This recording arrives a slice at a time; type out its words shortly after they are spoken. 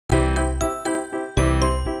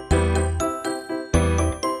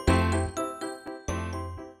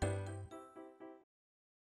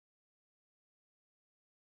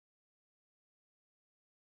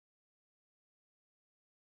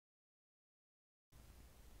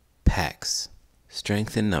Packs.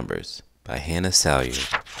 Strength in Numbers by Hannah Salyer.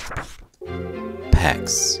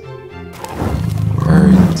 Packs.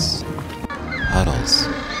 Herds. Huddles.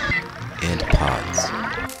 And pods.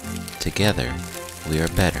 Together, we are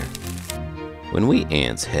better. When we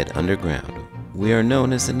ants head underground, we are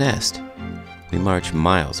known as the nest. We march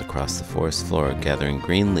miles across the forest floor gathering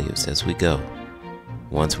green leaves as we go.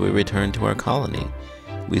 Once we return to our colony,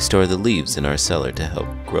 we store the leaves in our cellar to help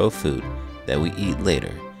grow food that we eat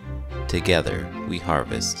later. Together, we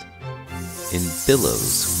harvest. In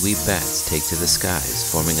billows, we bats take to the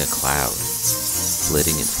skies, forming a cloud.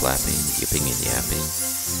 Flitting and flapping, yipping and yapping,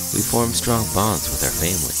 we form strong bonds with our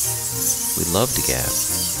family. We love to gab,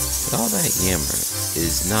 but all that yammer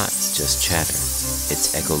is not just chatter,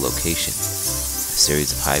 it's echolocation, a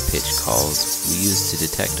series of high-pitched calls we use to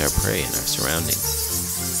detect our prey and our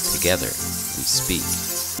surroundings. Together, we speak.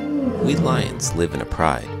 We lions live in a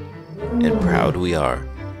pride, and proud we are.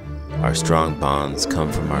 Our strong bonds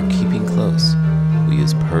come from our keeping close. We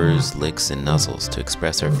use purrs, licks, and nuzzles to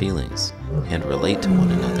express our feelings and relate to one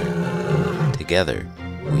another. Together,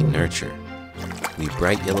 we nurture. We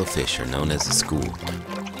bright yellow fish are known as a school.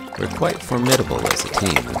 We're quite formidable as a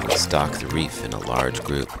team when we stalk the reef in a large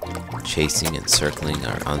group, chasing and circling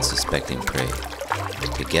our unsuspecting prey.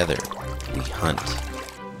 Together, we hunt.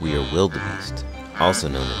 We are wildebeest, also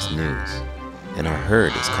known as gnus, and our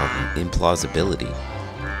herd is called an implausibility,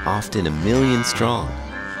 often 1 million strong.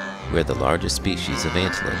 We're the largest species of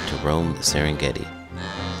antelope to roam the Serengeti.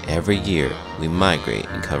 Every year, we migrate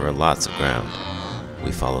and cover lots of ground.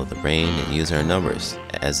 We follow the rain and use our numbers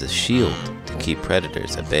as a shield to keep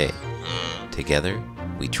predators at bay. Together,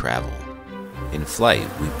 we travel. In flight,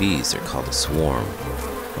 we bees are called a swarm.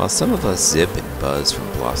 While some of us zip and buzz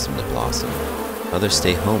from blossom to blossom, others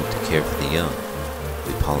stay home to care for the young.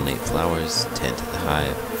 We pollinate flowers, tend to the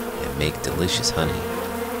hive, and make delicious honey.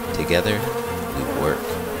 Together, we work.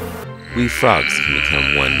 We frogs can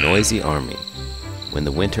become one noisy army. When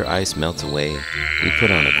the winter ice melts away, we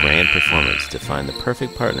put on a grand performance to find the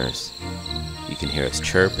perfect partners. You can hear us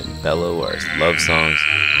chirp and bellow our love songs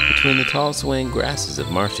between the tall swaying grasses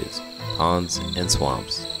of marshes, ponds, and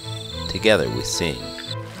swamps. Together we sing.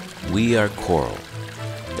 We are coral.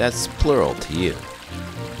 That's plural to you.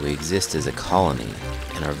 We exist as a colony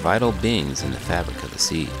and are vital beings in the fabric of the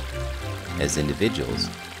sea. As individuals,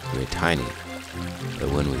 we are tiny,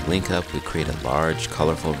 but when we link up, we create a large,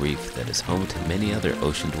 colorful reef that is home to many other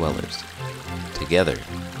ocean dwellers. Together,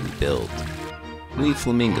 we build. We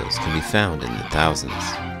flamingos can be found in the thousands.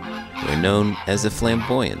 We're known as the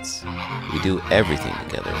flamboyants. We do everything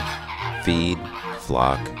together. Feed,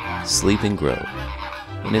 flock, sleep, and grow.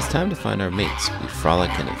 When it's time to find our mates, we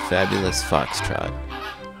frolic in a fabulous foxtrot.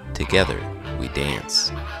 Together, we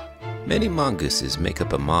dance. Many mongooses make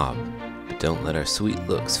up a mob, but don't let our sweet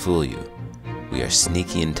looks fool you. We are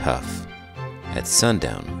sneaky and tough. At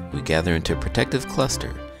sundown, we gather into a protective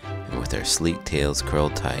cluster, and with our sleek tails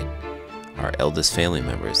curled tight, our eldest family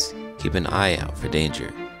members keep an eye out for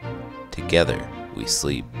danger. Together, we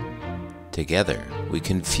sleep. Together, we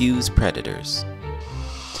confuse predators.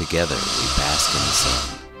 Together, we bask in the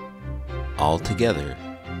sun. All together,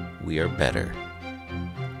 we are better.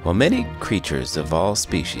 While many creatures of all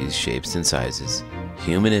species, shapes, and sizes,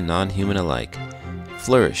 human and non-human alike,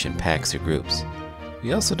 flourish in packs or groups,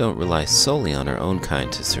 we also don't rely solely on our own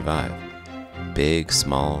kind to survive. Big,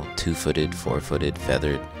 small, two-footed, four-footed,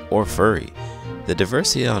 feathered, or furry, the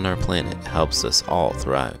diversity on our planet helps us all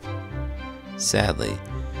thrive. Sadly,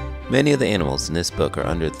 many of the animals in this book are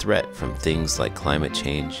under threat from things like climate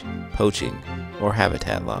change, poaching, or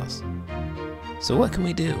habitat loss. So what can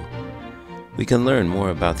we do? We can learn more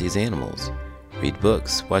about these animals, read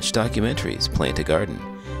books, watch documentaries, plant a garden,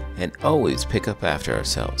 and always pick up after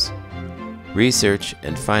ourselves. Research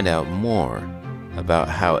and find out more about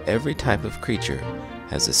how every type of creature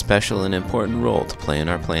has a special and important role to play on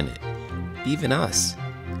our planet, even us.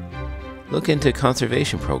 Look into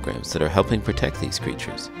conservation programs that are helping protect these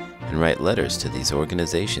creatures and write letters to these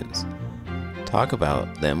organizations. Talk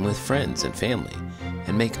about them with friends and family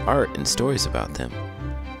and make art and stories about them.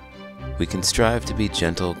 We can strive to be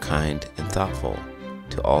gentle, kind, and thoughtful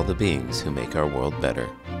to all the beings who make our world better.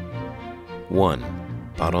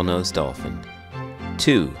 1. Bottlenose dolphin.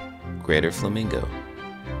 2. Greater flamingo.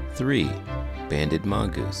 3. Banded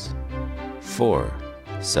mongoose. 4.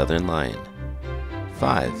 Southern lion.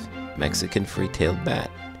 5. Mexican free-tailed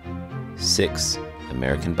bat. 6.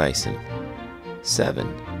 American bison.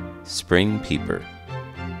 7. Spring peeper.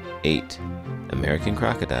 8. American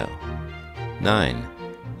crocodile. 9.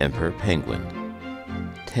 Emperor penguin.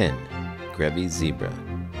 10. Grevy zebra.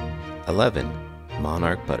 11.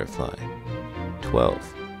 Monarch butterfly.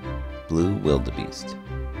 12. blue wildebeest.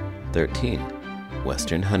 13.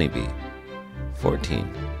 Western honeybee. 14.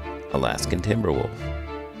 Alaskan timberwolf.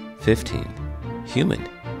 15. Human,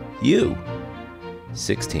 you.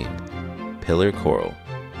 16. Pillar coral.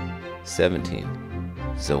 17.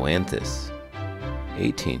 Zoanthus.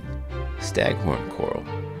 18. Staghorn coral.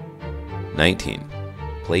 19.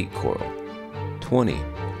 Plate coral. 20.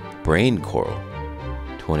 Brain coral.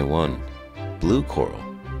 21. Blue coral.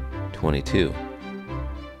 22.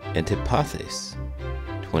 Antipathes.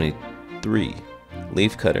 23.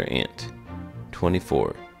 Leafcutter ant.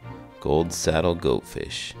 24. Gold saddle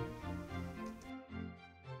goatfish.